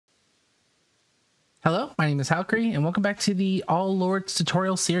Hello, my name is halqery, and welcome back to the All Lords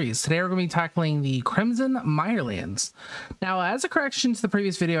tutorial series. Today we're going to be tackling the Crimson Mirelands. Now, as a correction to the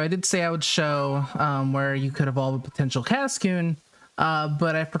previous video, I did say I would show where you could evolve a potential Cascoon,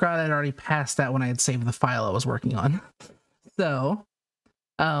 but I forgot I'd already passed that when I had saved the file I was working on. So,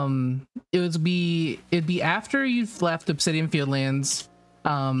 it'd be after you've left Obsidian Fieldlands,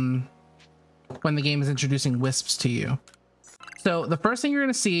 when the game is introducing wisps to you. So the first thing you're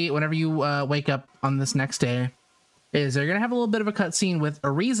going to see whenever you wake up on this next day is they're going to have a little bit of a cutscene with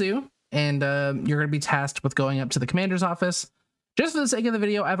Arizu, and you're going to be tasked with going up to the commander's office. Just for the sake of the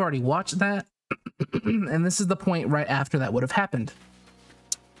video, I've already watched that, and this is the point right after that would have happened.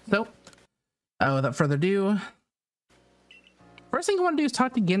 So, without further ado, first thing you want to do is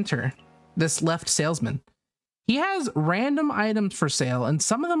talk to Ginter, this left salesman. He has random items for sale, and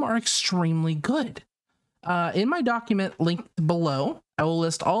some of them are extremely good. In my document linked below, I will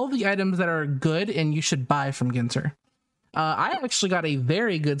list all of the items that are good and you should buy from Ginter. I actually got a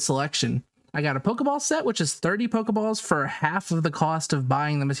very good selection. I got a Pokeball set, which is 30 Pokeballs for half of the cost of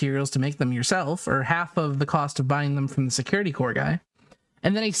buying the materials to make them yourself, or half of the cost of buying them from the security core guy.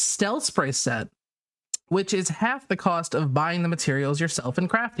 And then a Stealth Spray set, which is half the cost of buying the materials yourself and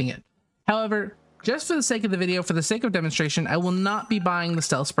crafting it. However, just for the sake of the video, for the sake of demonstration, I will not be buying the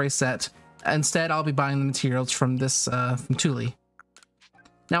Stealth Spray set. Instead, I'll be buying the materials from this, from Thule.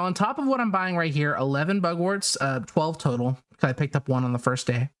 Now, on top of what I'm buying right here, 11 Bugworts, 12 total, because I picked up one on the first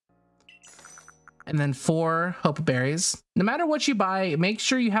day. And then 4 Hopa Berries. No matter what you buy, make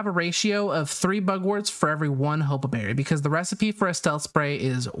sure you have a ratio of 3 Bugworts for every 1 Hopa Berry, because the recipe for a Stealth Spray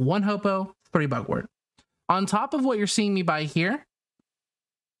is 1 Hopo, 3 Bugwort. On top of what you're seeing me buy here,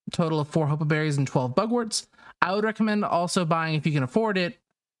 a total of 4 Hopa Berries and 12 Bugworts, I would recommend also buying, if you can afford it,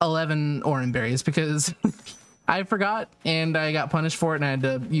 11 Oran Berries, because I forgot and I got punished for it and I had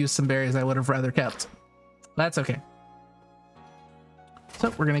to use some berries I would have rather kept. That's okay.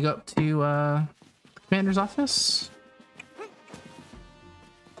 So we're gonna go up to commander's office.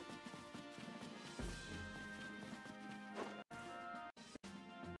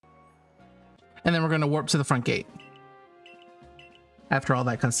 And then we're gonna warp to the front gate after all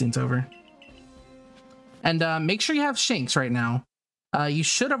that cutscene's over. And make sure you have Shanks right now. You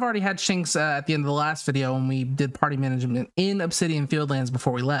should have already had Shanks at the end of the last video when we did party management in Obsidian Fieldlands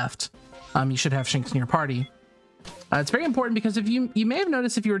before we left. You should have Shanks in your party. It's very important because if you may have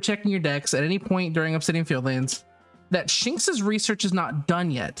noticed if you were checking your decks at any point during Obsidian Fieldlands that Shanks's research is not done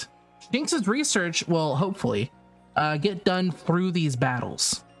yet. Shanks's research will hopefully get done through these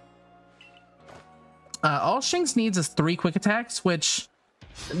battles. All Shanks needs is 3 quick attacks, which,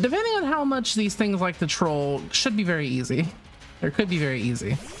 depending on how much these things like to troll, should be very easy. Or could be very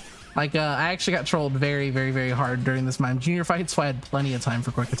easy. Like, I actually got trolled very, very, very hard during this Mime Junior fight, so I had plenty of time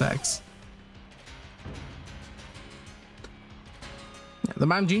for quick attacks. Yeah, the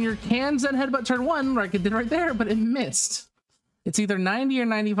Mime Junior can Zen Headbutt turn 1, like it did right there, but it missed. It's either 90 or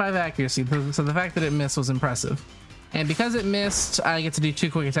 95 accuracy, so the fact that it missed was impressive. And because it missed, I get to do 2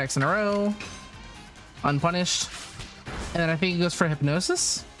 quick attacks in a row, unpunished. And then I think it goes for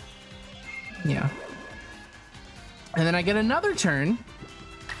Hypnosis. Yeah. And then I get another turn.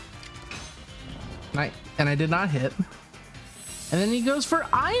 And I did not hit. And then he goes for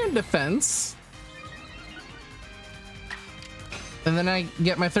Iron Defense. And then I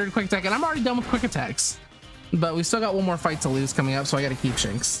get my 3rd quick attack, and I'm already done with quick attacks. But we still got 1 more fight to lose coming up, so I gotta keep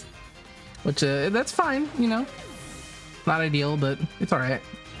Shanks. Which, that's fine, you know. Not ideal, but it's alright.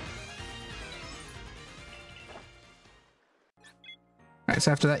 Alright,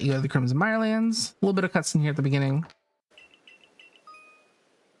 so after that, you go to the Crimson Mirelands. A little bit of cutscene here at the beginning.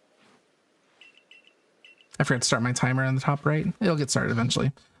 I forgot to start my timer on the top right. It'll get started eventually.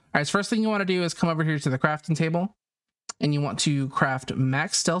 All right, so first thing you want to do is come over here to the crafting table, and you want to craft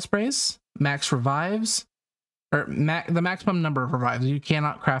max Stealth Sprays, max revives, or the maximum number of revives. You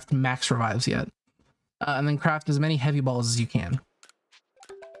cannot craft max revives yet. And then craft as many heavy balls as you can.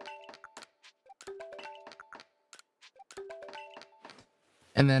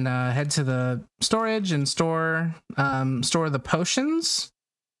 And then head to the storage and store the potions,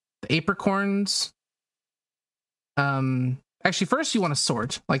 the apricorns. Actually, first you want to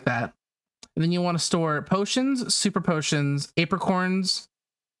sort like that, and then you want to store potions, super potions, apricorns,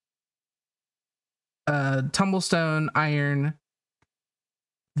 tumblestone, iron,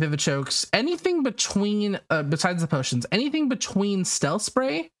 vivichokes, anything between besides the potions, anything between Stealth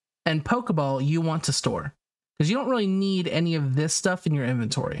Spray and Pokeball you want to store, because you don't really need any of this stuff in your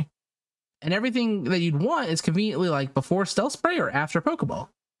inventory, and everything that you'd want is conveniently like before Stealth Spray or after Pokeball.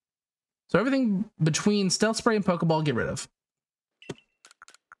 So everything between Stealth Spray and Pokeball, get rid of.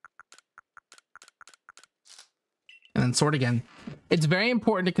 and then sort again. It's very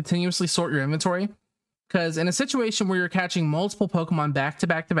important to continuously sort your inventory, because in a situation where you're catching multiple Pokemon back to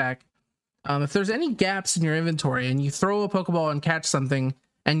back to back, if there's any gaps in your inventory and you throw a Pokeball and catch something,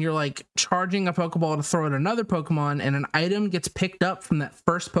 and you're like charging a Pokeball to throw at another Pokemon, and an item gets picked up from that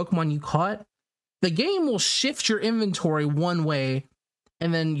first Pokemon you caught, the game will shift your inventory one way,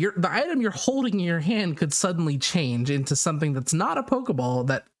 and then the item you're holding in your hand could suddenly change into something that's not a Pokeball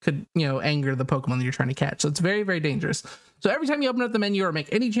that could, you know, anger the Pokemon that you're trying to catch. So it's very, very dangerous. So every time you open up the menu or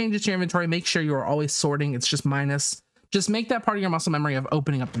make any changes to your inventory, make sure you are always sorting. It's just minus. Just make that part of your muscle memory of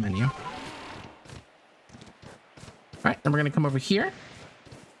opening up the menu. All right, then we're going to come over here.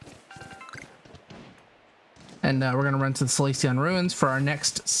 And we're going to run to the Celestion Ruins for our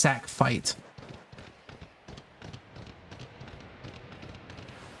next sack fight.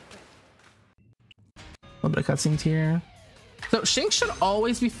 A little bit of cutscenes here. So Shinx should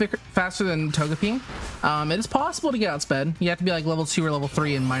always be faster than Togepi. It is possible to get outsped. You have to be like level 2 or level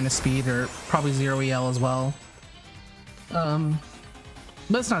 3 in minus speed, or probably 0 EL as well. But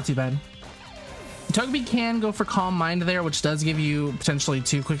it's not too bad. Togepi can go for Calm Mind there, which does give you potentially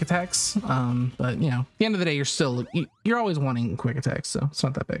 2 quick attacks. But you know, at the end of the day, you're always wanting quick attacks, so it's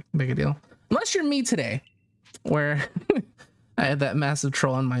not that big a deal. Unless you're me today, where I had that massive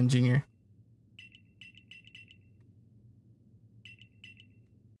troll on Mime Jr.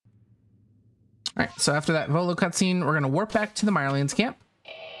 All right, so after that Volo cutscene, we're gonna warp back to the Mirelands camp,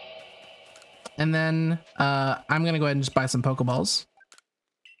 and then I'm gonna go ahead and just buy some Pokeballs.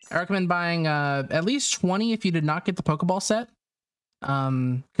 I recommend buying at least 20 if you did not get the Pokeball set,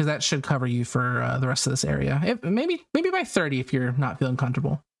 because that should cover you for the rest of this area. Maybe buy 30 if you're not feeling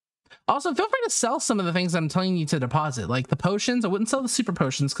comfortable. Also, feel free to sell some of the things I'm telling you to deposit, like the potions. I wouldn't sell the super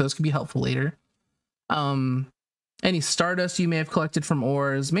potions because those could be helpful later. Any Stardust you may have collected from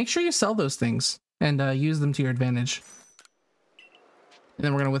ores, make sure you sell those things and use them to your advantage. And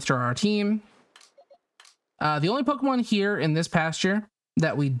then we're gonna withdraw our team. The only Pokemon here in this pasture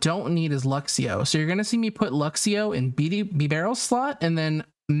that we don't need is Luxio. So you're gonna see me put Luxio in Bibarel's slot and then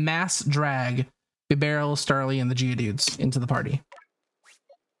mass drag Bibarel, Starly, and the Geodudes into the party.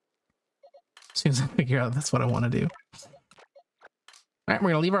 As soon as I figure out that's what I want to do. All right, we're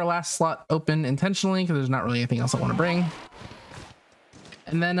gonna leave our last slot open intentionally because there's not really anything else I want to bring.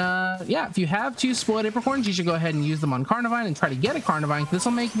 And then, yeah, if you have 2 spoiled apricorns, you should go ahead and use them on Carnivine and try to get a Carnivine. This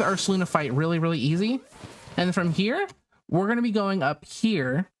will make the Ursaluna fight really, really easy. And then from here, we're going to be going up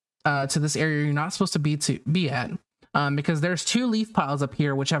here to this area you're not supposed to be at, because there's 2 leaf piles up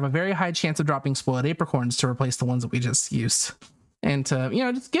here, which have a very high chance of dropping spoiled apricorns to replace the ones that we just used. And to, you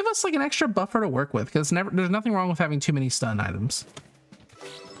know, just give us like an extra buffer to work with, because there's nothing wrong with having too many stun items.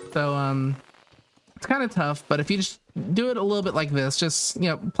 So, it's kind of tough, but if you just do it a little bit like this, just, you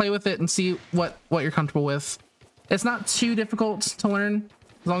know, play with it and see what you're comfortable with. It's not too difficult to learn,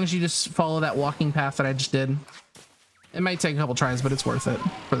 as long as you just follow that walking path that I just did. It might take a couple tries, but it's worth it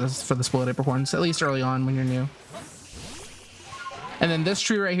for the spoiled apricorns, at least early on when you're new. And then this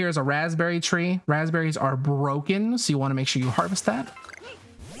tree right here is a raspberry tree. Raspberries are broken, so you want to make sure you harvest that.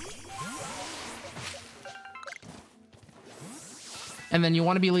 And then you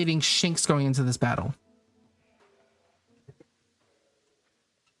want to be leading Shinx going into this battle.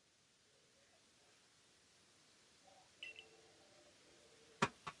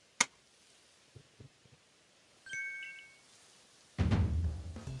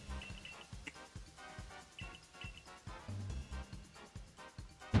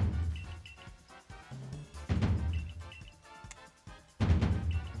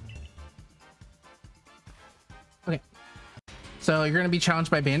 Okay. So you're going to be challenged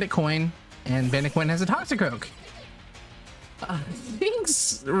by Bandit Coin, and Bandit Coin has a Toxicroak.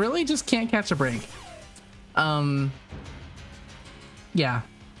 Things really just can't catch a break. Yeah.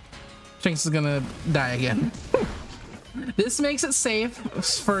 Shinx is going to die again. This makes it safe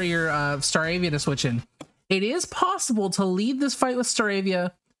for your Staravia to switch in. It is possible to lead this fight with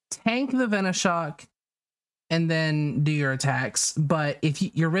Staravia, tank the Venoshock, and then do your attacks, but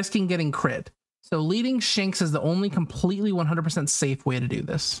if you're risking getting crit. So leading Shinx is the only completely 100% safe way to do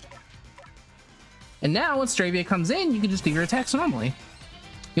this. And now when Staravia comes in, you can just do your attacks normally.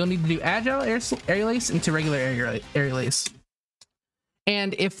 You'll need to do Agile Aerial Ace into regular Aerial Ace.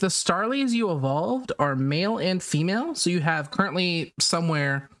 And if the Starlies you evolved are male and female, so you have currently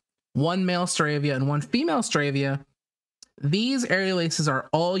somewhere 1 male Staravia and 1 female Staravia, these Aerial Aces are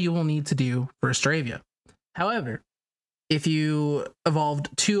all you will need to do for Staravia. However, if you evolved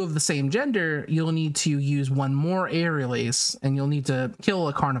 2 of the same gender, you'll need to use 1 more Aerial Ace, and you'll need to kill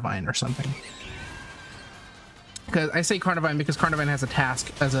a Carnivine or something. Because I say Carnivine because Carnivine has a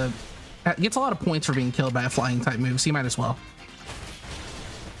task as a gets a lot of points for being killed by a flying type move, so you might as well.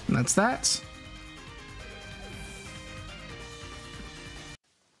 And that's that.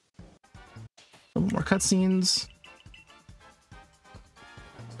 A little more cutscenes.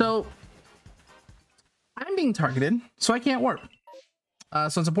 So I'm being targeted, so I can't warp.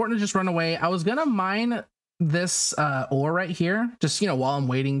 So it's important to just run away. I was gonna mine this ore right here, just, you know, while I'm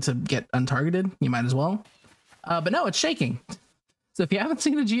waiting to get untargeted. You might as well. But no, it's shaking. So if you haven't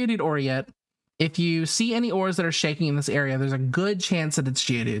seen a geodude ore yet, if you see any ores that are shaking in this area, there's a good chance that it's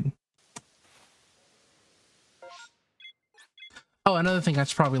geodude. Oh, another thing I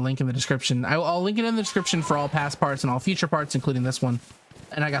should probably link in the description. I'll link it in the description for all past parts and all future parts, including this one.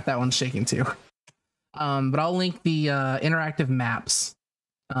 And I got that one shaking too. But I'll link the interactive maps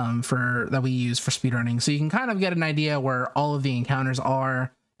that we use for speedrunning, so you can kind of get an idea where all of the encounters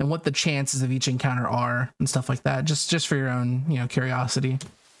are and what the chances of each encounter are and stuff like that, just for your own, you know, curiosity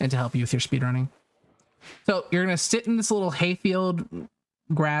and to help you with your speedrunning. So you're gonna sit in this little hayfield,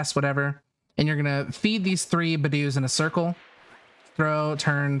 grass, whatever, and you're gonna feed these 3 Badoos in a circle. Throw,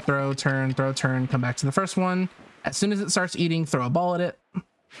 turn, throw, turn, throw, turn, come back to the first one. As soon as it starts eating, throw a ball at it.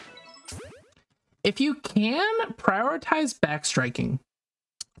 If you can, prioritize backstriking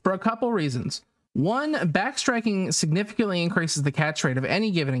for a couple reasons. One, backstriking significantly increases the catch rate of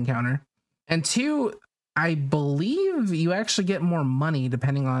any given encounter. And 2, I believe you actually get more money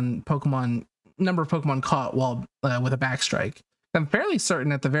depending on number of Pokemon caught while with a backstrike. I'm fairly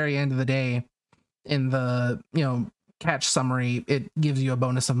certain at the very end of the day, in the, you know, catch summary, it gives you a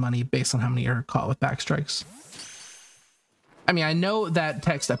bonus of money based on how many are caught with backstrikes. I mean, I know that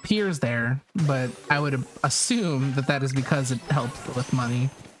text appears there, but I would assume that that is because it helps with money.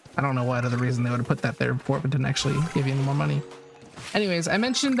 I don't know what other reason they would have put that there before, but didn't actually give you any more money. Anyways, I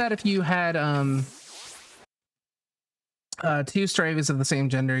mentioned that if you had 2 Stravias of the same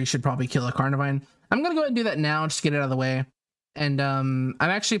gender, you should probably kill a Carnivine. I'm gonna go ahead and do that now, just to get it out of the way. And I'm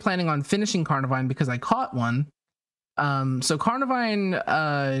actually planning on finishing Carnivine because I caught one. So Carnivine,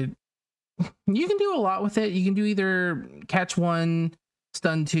 you can do a lot with it. You can do either catch 1,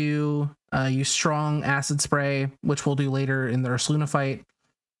 stun 2, use strong acid spray, which we'll do later in the Ursaluna fight.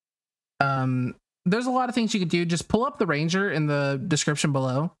 There's a lot of things you could do. Just pull up the Ranger in the description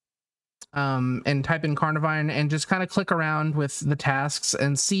below, and type in Carnivine and just kind of click around with the tasks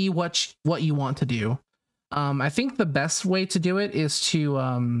and see what you want to do. I think the best way to do it is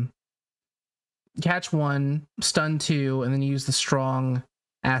to catch 1, stun 2, and then use the strong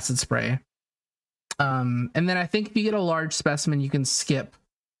acid spray. And then I think if you get a large specimen, you can skip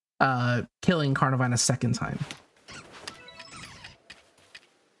killing Carnivine a second time.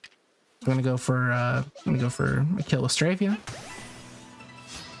 I'm gonna go for a kill with Stravia.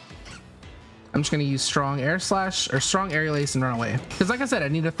 I'm just gonna use strong air slash or strong aerial ace and run away. Because like I said, I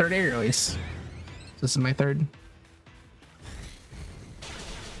need a 3rd aerial ace. This is my 3rd.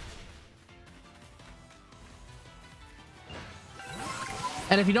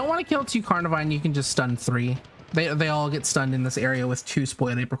 And if you don't want to kill 2 Carnivine, you can just stun 3. They all get stunned in this area with 2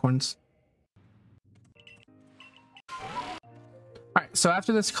 spoiled apricorns. All right, so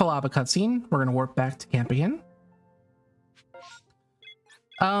after this Kalaba cutscene, we're gonna warp back to camp again.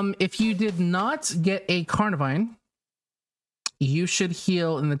 If you did not get a Carnivine, you should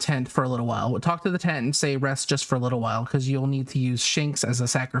heal in the tent for a little while. We'll talk to the tent and say rest just for a little while, because you'll need to use Shinx as a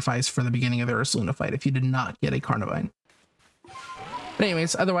sacrifice for the beginning of the Ursaluna fight if you did not get a Carnivine. But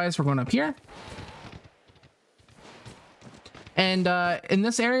anyways, otherwise we're going up here. And in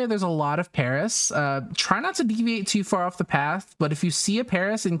this area, there's a lot of Paris. Try not to deviate too far off the path, but if you see a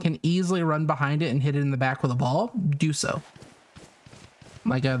Paris and can easily run behind it and hit it in the back with a ball, do so.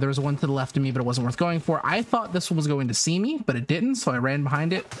 Like there was one to the left of me, but it wasn't worth going for. I thought this one was going to see me, but it didn't, so I ran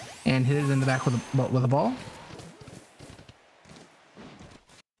behind it and hit it in the back with a ball.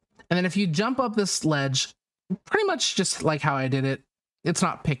 And then if you jump up this ledge, pretty much just like how I did it, it's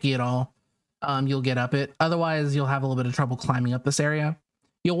not picky at all. You'll get up it. Otherwise, you'll have a little bit of trouble climbing up this area.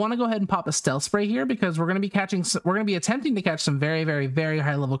 You'll want to go ahead and pop a stealth spray here because we're going to be attempting to catch some very, very, very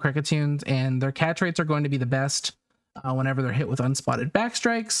high level Cricketune, and their catch rates are going to be the best whenever they're hit with unspotted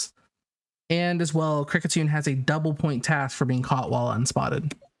backstrikes. And as well, Cricketune has a double point task for being caught while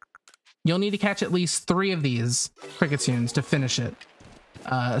unspotted. You'll need to catch at least 3 of these Cricketune to finish it,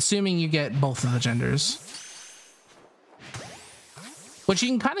 assuming you get both of the genders. Which you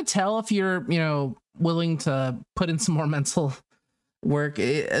can kind of tell if you're, you know, willing to put in some more mental work.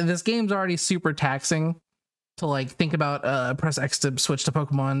 This game's already super taxing to like think about press X to switch to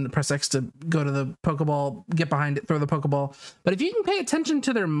Pokemon, press X to go to the Pokeball, get behind it, throw the Pokeball. But if you can pay attention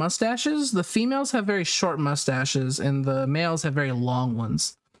to their mustaches, the females have very short mustaches and the males have very long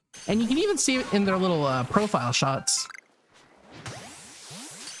ones. And you can even see it in their little profile shots.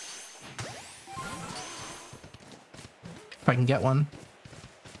 If I can get one.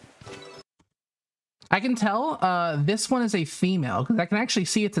 I can tell this one is a female because I can actually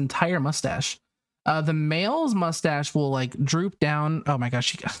see its entire mustache. The male's mustache will like droop down. Oh my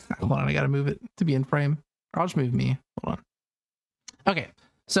gosh, hold on, I gotta move it to be in frame. Or I'll just move me. Hold on. Okay,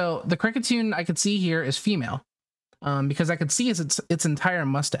 so the Cricketune I could see here is female because I could see its entire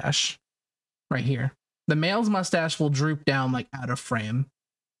mustache right here. The male's mustache will droop down like out of frame,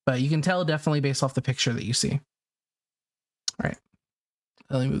 but you can tell definitely based off the picture that you see. All right,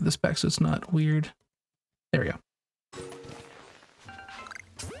 let me move this back so it's not weird. There we go.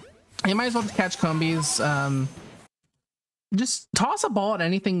 You might as well catch combies. Just toss a ball at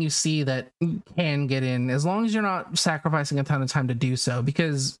anything you see that can get in, as long as you're not sacrificing a ton of time to do so,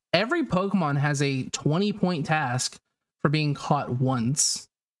 because every Pokemon has a 20-point task for being caught once.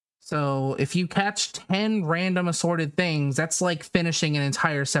 So if you catch 10 random assorted things, that's like finishing an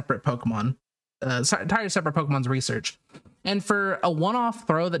entire separate Pokemon, entire separate Pokemon's research. And for a one-off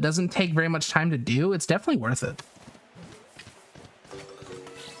throw that doesn't take very much time to do, it's definitely worth it.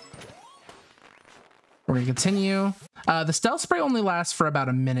 We're gonna continue. The stealth spray only lasts for about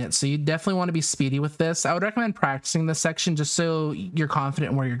a minute, so you definitely want to be speedy with this. I would recommend practicing this section just so you're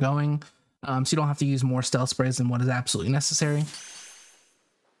confident in where you're going, so you don't have to use more stealth sprays than what is absolutely necessary.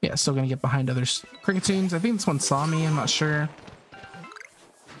 Yeah, still gonna get behind other Cricketoones. I think this one saw me, I'm not sure.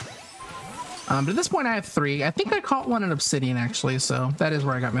 But at this point I have 3. I think I caught one in Obsidian actually, so that is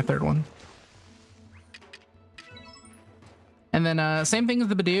where I got my 3rd one. And then same thing as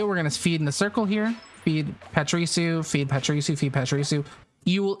the Badoo, we're gonna feed in the circle here. Feed Pachirisu, feed Pachirisu, feed Pachirisu.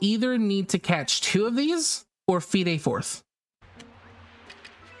 You will either need to catch 2 of these or feed a 4th.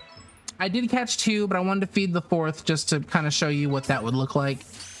 I did catch 2, but I wanted to feed the 4th just to kind of show you what that would look like.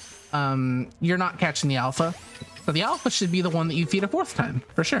 You're not catching the alpha. So the alpha should be the one that you feed a 4th time,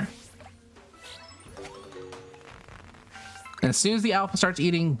 for sure. And as soon as the alpha starts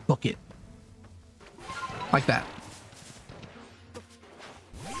eating, book it. Like that.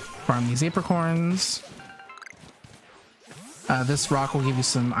 Farm these apricorns. This rock will give you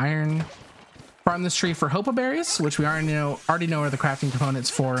some iron. Farm this tree for Hopa berries, which we already know are the crafting components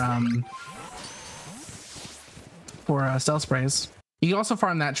for stealth sprays. You can also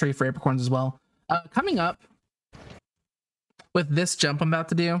farm that tree for apricorns as well. Coming up with this jump I'm about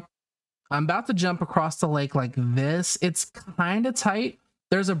to do, I'm about to jump across the lake like this. It's kind of tight.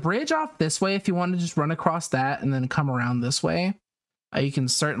 There's a bridge off this way if you want to just run across that and then come around this way. You can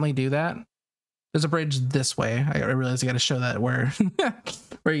certainly do that. There's a bridge this way. I realize I got to show that where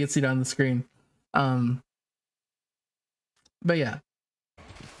where you can see it on the screen. But yeah,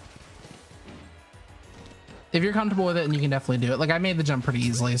 if you're comfortable with it, and you can definitely do it. Like I made the jump pretty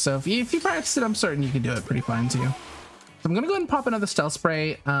easily, so if you practice it, I'm certain you can do it pretty fine too. So I'm gonna go ahead and pop another stealth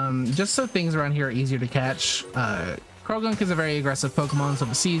spray, just so things around here are easier to catch. Krogunk is a very aggressive Pokemon, so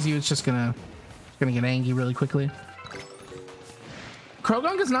if it sees you, it's just gonna get angry really quickly.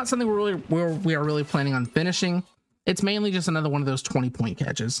 Krogunk is not something we are really planning on finishing. It's mainly just another one of those 20-point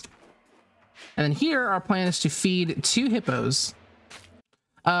catches. And then here, our plan is to feed 2 hippos.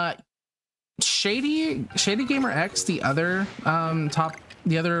 Shady Gamer X, the other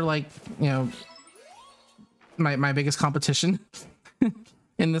like, you know, my biggest competition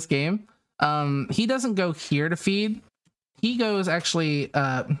in this game. He doesn't go here to feed. He goes actually,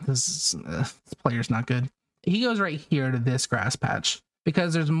 this player's not good. He goes right here to this grass patch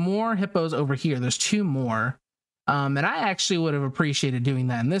because there's more hippos over here. There's 2 more. And I actually would have appreciated doing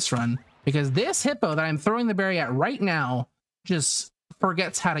that in this run because this hippo that I'm throwing the berry at right now just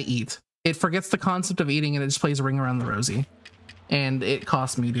forgets how to eat. It forgets the concept of eating and it just plays a ring around the rosy. And it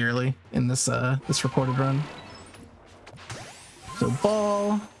cost me dearly in this this recorded run. So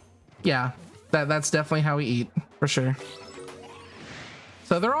ball. Yeah, that's definitely how we eat for sure.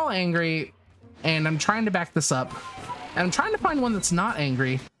 So they're all angry and I'm trying to back this up. And I'm trying to find one that's not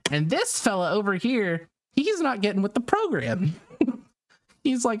angry. And this fella over here, he's not getting with the program.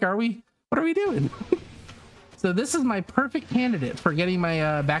 He's like, what are we doing? So this is my perfect candidate for getting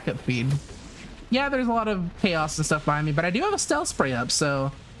my backup feed. Yeah, there's a lot of chaos and stuff behind me, but I do have a stealth spray up,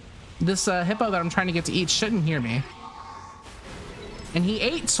 so this hippo that I'm trying to get to eat shouldn't hear me. And he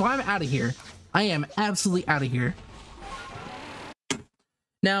ate, so I'm out of here. I am absolutely out of here.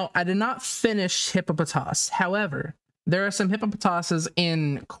 Now, I did not finish Hippopotas. However, there are some Hippopotoses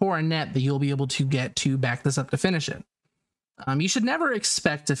in Coronet that you'll be able to get to back this up to finish it. You should never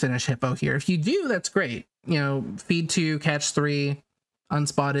expect to finish Hippo here. If you do, that's great. You know, feed 2, catch 3,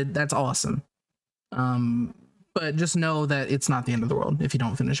 unspotted, that's awesome. but just know that it's not the end of the world if you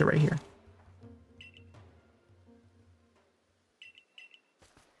don't finish it right here.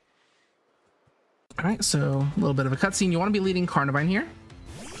 All right, so a little bit of a cutscene. You want to be leading Carnivine here.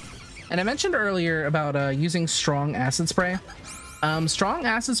 And I mentioned earlier about using Strong Acid Spray. Strong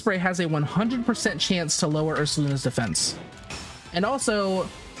Acid Spray has a 100% chance to lower Ursaluna's defense. And also,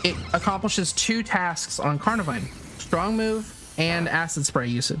 it accomplishes 2 tasks on Carnivine. Strong Move and Acid Spray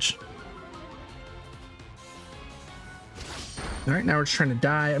usage. All right, now we're just trying to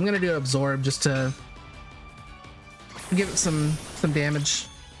die. I'm going to do Absorb just to give it some damage.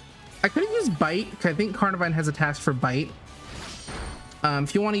 I could have used Bite, because I think Carnivine has a task for Bite.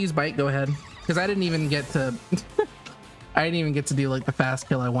 If you want to use Bite, go ahead, because I didn't even get to I didn't even get to do like the fast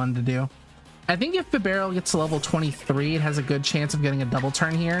kill I wanted to do. I think if the barrel gets to level 23, it has a good chance of getting a double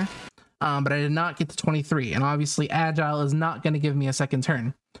turn here, but I did not get to 23, and obviously Agile is not going to give me a second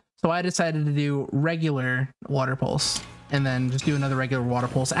turn, so I decided to do regular Water Pulse and then just do another regular Water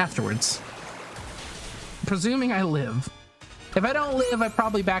Pulse afterwards, presuming I live. If I don't live, I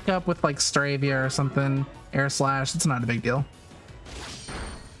probably back up with like Staravia or something, Air Slash. It's not a big deal.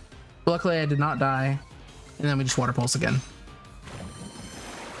 But luckily I did not die, and then we just Water Pulse again.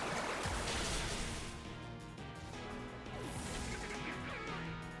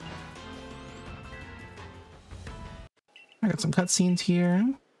 I got some cutscenes here,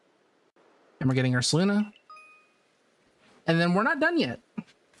 and we're getting Ursaluna, and then we're not done yet.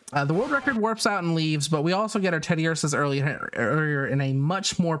 The world record warps out and leaves, but we also get our Teddiursas earlier in a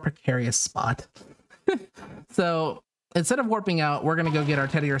much more precarious spot. So instead of warping out, we're going to go get our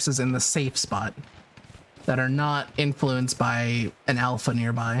Teddiursas in the safe spot that are not influenced by an alpha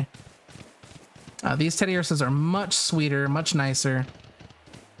nearby. These Teddiursas are much sweeter, much nicer.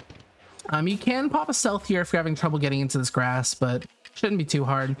 You can pop a stealth here if you're having trouble getting into this grass, but shouldn't be too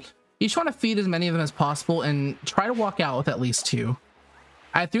hard. You just want to feed as many of them as possible and try to walk out with at least 2.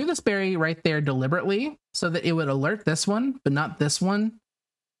 I threw this berry right there deliberately so that it would alert this one, but not this one.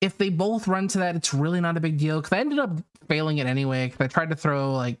 If they both run to that, it's really not a big deal, because I ended up failing it anyway, because I tried to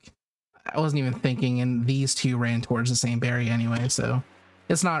throw, like, I wasn't even thinking, and these 2 ran towards the same berry anyway, so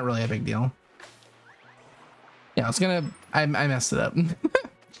it's not really a big deal. Yeah, I messed it up.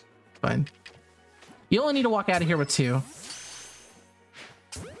 Fine. You only need to walk out of here with 2.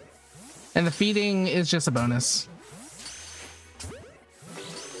 And the feeding is just a bonus.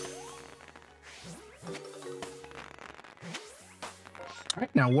 All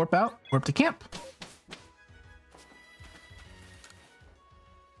right, now warp out, warp to camp.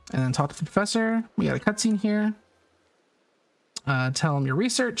 And then talk to the professor. We got a cutscene here. Tell him your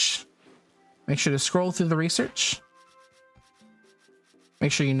research. Make sure to scroll through the research.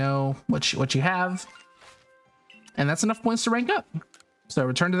 Make sure you know what you have. And that's enough points to rank up. So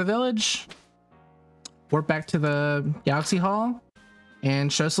return to the village, warp back to the Galaxy Hall,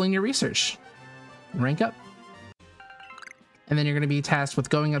 and show Celine your research. Rank up. And then you're going to be tasked with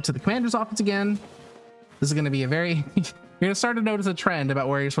going up to the commander's office again. This is going to be a very... you're going to start to notice a trend about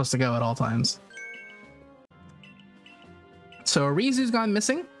where you're supposed to go at all times. So Arizu's gone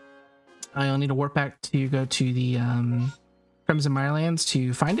missing. I'll need to warp back to go to the Crimson Mirelands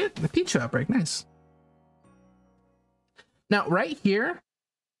to find it. The Pichu outbreak, nice. Now, right here,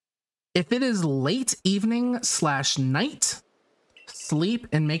 if it is late evening / night, sleep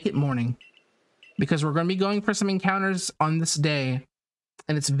and make it morning. Because we're going to be going for some encounters on this day,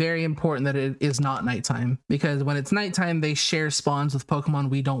 and it's very important that it is not nighttime, because when it's nighttime, they share spawns with Pokemon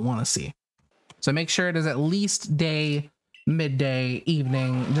we don't want to see. So make sure it is at least day, midday,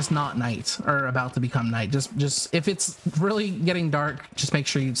 evening, just not night or about to become night. Just if it's really getting dark, just make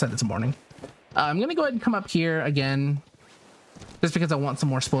sure you set it to morning. I'm going to go ahead and come up here again, just because I want some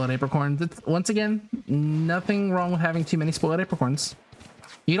more spoiled apricorns. Once again, nothing wrong with having too many spoiled apricorns.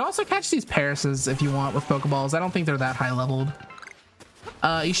 You can also catch these Parises if you want with Pokeballs. I don't think they're that high leveled.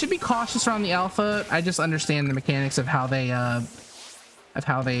 You should be cautious around the alpha. I just understand the mechanics of how they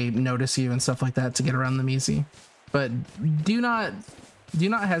notice you and stuff like that to get around them easy. But do not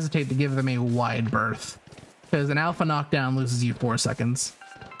hesitate to give them a wide berth, because an alpha knockdown loses you 4 seconds.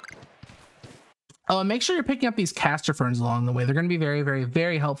 Oh, and make sure you're picking up these Caster Ferns along the way. They're going to be very, very,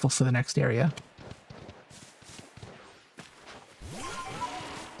 very helpful for the next area.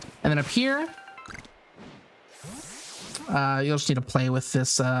 And then up here, you'll just need to play with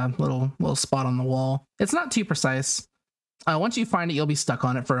this little spot on the wall. It's not too precise. Once you find it, you'll be stuck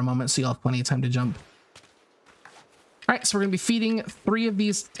on it for a moment, so you'll have plenty of time to jump. All right, so we're gonna be feeding 3 of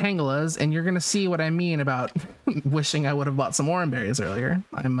these Tangulas, and you're gonna see what I mean about wishing I would have bought some orange berries earlier.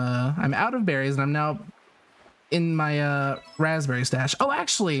 I'm out of berries, and I'm now in my raspberry stash. Oh,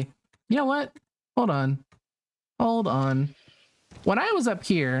 actually, you know what? Hold on. hold on. When I was up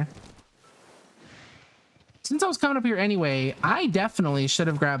here, since I was coming up here anyway, I definitely should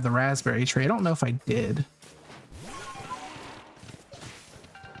have grabbed the raspberry tree. I don't know if I did.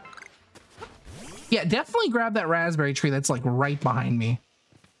 Yeah, definitely grab that raspberry tree that's like right behind me.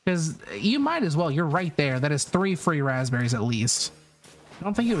 Because you might as well. You're right there. That is 3 free raspberries at least. I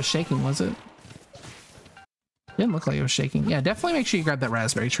don't think it was shaking, was it? Didn't look like it was shaking. Yeah, definitely make sure you grab that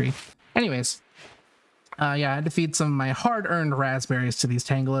raspberry tree. Anyways, yeah, I had to feed some of my hard-earned raspberries to these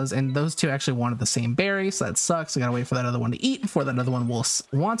Tangulas, and those two actually wanted the same berry, so that sucks. I gotta wait for that other one to eat before that other one will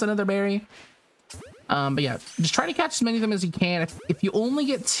want another berry. But yeah, just try to catch as many of them as you can. If you only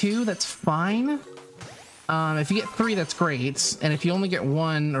get 2, that's fine. If you get 3, that's great. And if you only get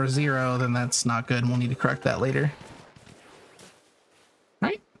 1 or 0, then that's not good. And we'll need to correct that later. All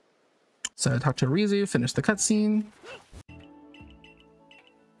right. So talk to Arizu, finish the cutscene.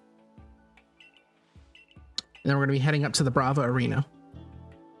 And then we're going to be heading up to the Brava Arena.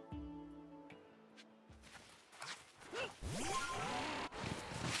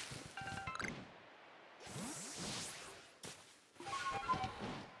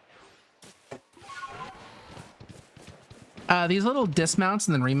 These little dismounts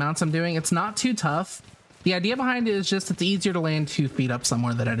and then remounts I'm doing, it's not too tough. The idea behind it is just it's easier to land 2 feet up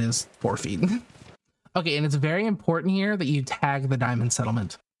somewhere than it is 4 feet. Okay, and it's very important here that you tag the diamond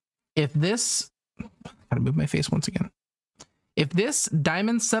settlement. If this... Gotta move my face once again. If this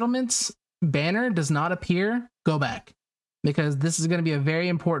diamond settlement banner does not appear, go back. Because this is going to be a very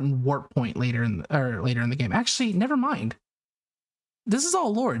important warp point later in the game. Actually, never mind. This is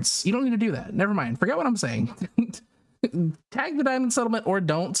all lords. You don't need to do that. Never mind. Forget what I'm saying. Tag the diamond settlement or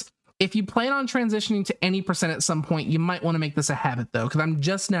don't. If you plan on transitioning to any percent at some point, you might want to make this a habit though, because I'm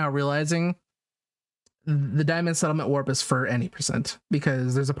just now realizing the diamond settlement warp is for any percent,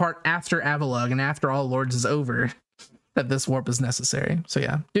 because there's a part after Avalugg and after all lords is over that this warp is necessary. So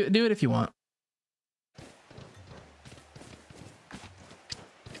yeah, do it if you want.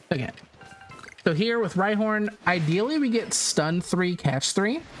 Okay. So here with Rhyhorn, ideally we get stun 3, catch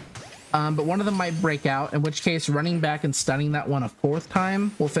 3. But one of them might break out, in which case running back and stunning that one a 4th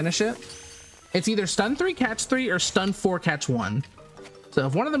time will finish it. It's either stun 3, catch 3, or stun 4, catch 1. So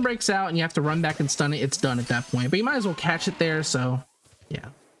if one of them breaks out and you have to run back and stun it, it's done at that point. But you might as well catch it there, so yeah.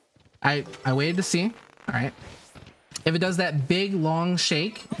 I waited to see. All right. If it does that big, long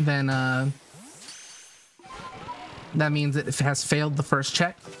shake, then that means it has failed the first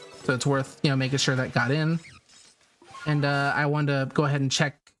check. So it's worth, you know, making sure that got in. And I wanted to go ahead and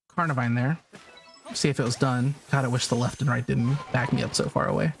check Carnivine there, see if it was done. God, I wish the left and right didn't back me up so far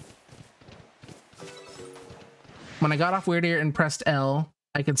away. When I got off Weird Ear and pressed L,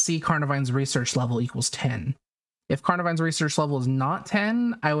 I could see Carnivine's research level equals 10. If Carnivine's research level is not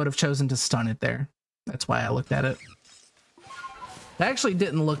 10, I would have chosen to stun it there. That's why I looked at it. I actually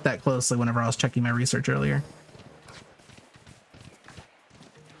didn't look that closely whenever I was checking my research earlier.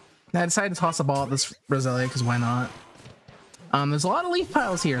 I decided to toss a ball at this Roselia because why not? There's a lot of leaf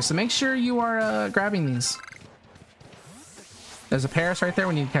piles here, so make sure you are grabbing these. There's a Paris right there.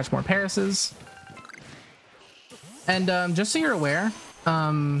 We need to catch more Parises. And just so you're aware,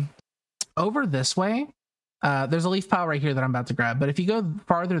 over this way, there's a leaf pile right here that I'm about to grab. But if you go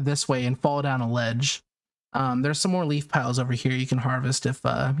farther this way and fall down a ledge, there's some more leaf piles over here you can harvest if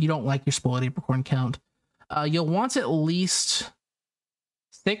you don't like your spoiled apricorn count. You'll want at least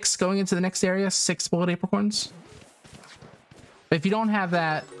 6 going into the next area, 6 spoiled apricorns. If you don't have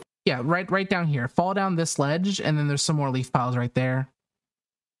that, yeah, right down here. Fall down this ledge, and then there's some more leaf piles right there.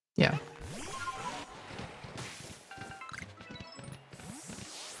 Yeah.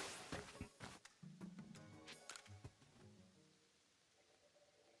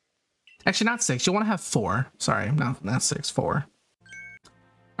 Actually, not 6. You want to have 4. Sorry, not 6, 4. All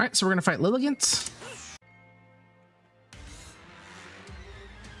right, so we're going to fight Lilligant.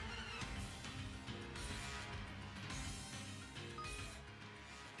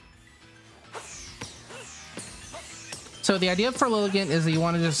 So the idea for Lilligant is that you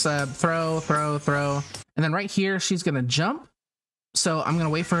want to just throw, and then right here she's gonna jump. So I'm gonna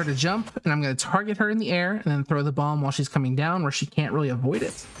wait for her to jump, and I'm gonna target her in the air, and then throw the bomb while she's coming down where she can't really avoid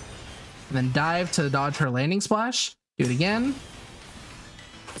it. And then dive to dodge her landing splash. Do it again,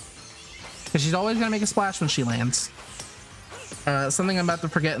 because she's always gonna make a splash when she lands. Something I'm about to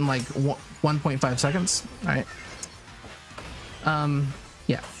forget in like 1.5 seconds. All right.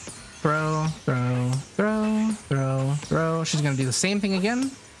 Yeah. Throw. She's going to do the same thing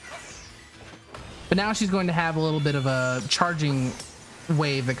again. But now she's going to have a little bit of a charging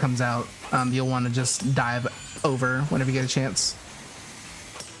wave that comes out. You'll want to just dive over whenever you get a chance.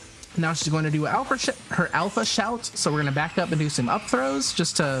 Now she's going to do her alpha shout. So we're going to back up and do some up throws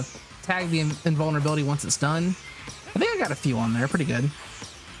just to tag the invulnerability once it's done. I think I got a few on there, pretty good.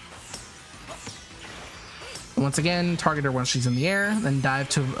 Once again, target her once she's in the air, then dive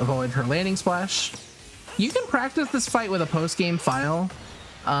to avoid her landing splash. You can practice this fight with a post-game file.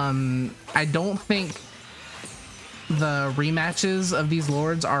 I don't think the rematches of these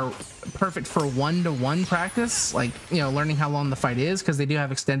lords are perfect for one-to-one practice, like, you know, learning how long the fight is, because they do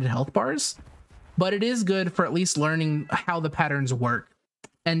have extended health bars, but it is good for at least learning how the patterns work.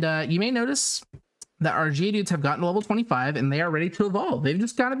 And you may notice that our Geodudes have gotten to level 25 and they are ready to evolve. They've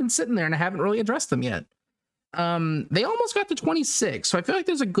just kind of been sitting there and I haven't really addressed them yet. They almost got to 26, so I feel like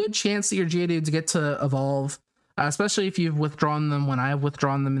there's a good chance that your Geodudes get to evolve, especially if you've withdrawn them when I've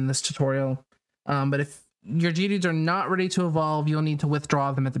withdrawn them in this tutorial. But if your Geodudes are not ready to evolve, you'll need to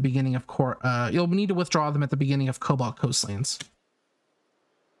withdraw them at the beginning of Cobalt Coastlands.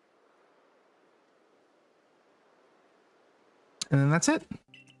 And then that's it.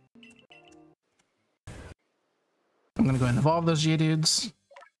 I'm gonna go ahead and evolve those Geodudes.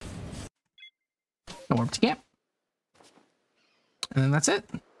 Warp to camp. And then that's it.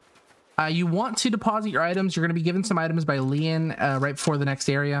 You want to deposit your items. You're going to be given some items by Leon right before the next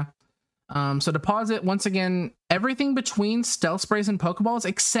area. So deposit, once again, everything between Stealth Sprays and Pokeballs,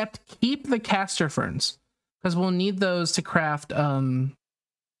 except keep the Caster Ferns, because we'll need those to craft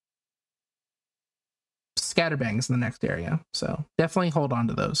Scatterbangs in the next area. So definitely hold on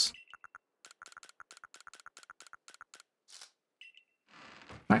to those.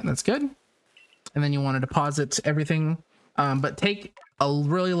 All right, that's good. And then you want to deposit everything, but take a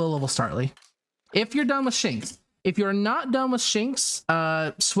really low level Starly. If you're done with Shinx, if you're not done with Shinx,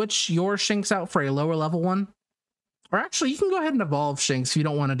 switch your Shinx out for a lower level one. Or actually, you can go ahead and evolve Shinx if you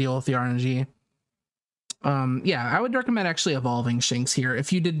don't want to deal with the RNG. Yeah, I would recommend actually evolving Shinx here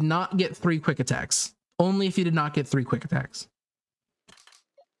if you did not get 3 quick attacks. Only if you did not get 3 quick attacks.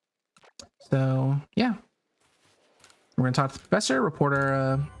 So, yeah. We're going to talk to the professor, report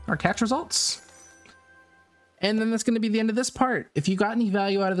our catch results. And then that's going to be the end of this part. If you got any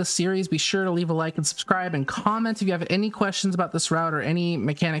value out of this series, be sure to leave a like and subscribe and comment if you have any questions about this route or any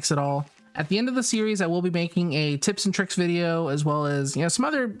mechanics at all. At the end of the series, I will be making a tips and tricks video, as well as, you know, some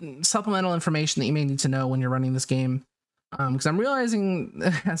other supplemental information that you may need to know when you're running this game. Because I'm realizing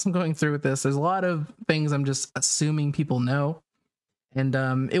as I'm going through with this, there's a lot of things I'm just assuming people know. And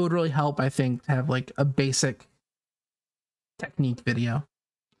it would really help, I think, to have like a basic technique video.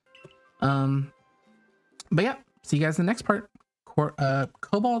 But yeah, see you guys in the next part.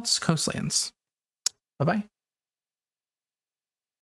 Cobalt's Coastlands. Bye-bye.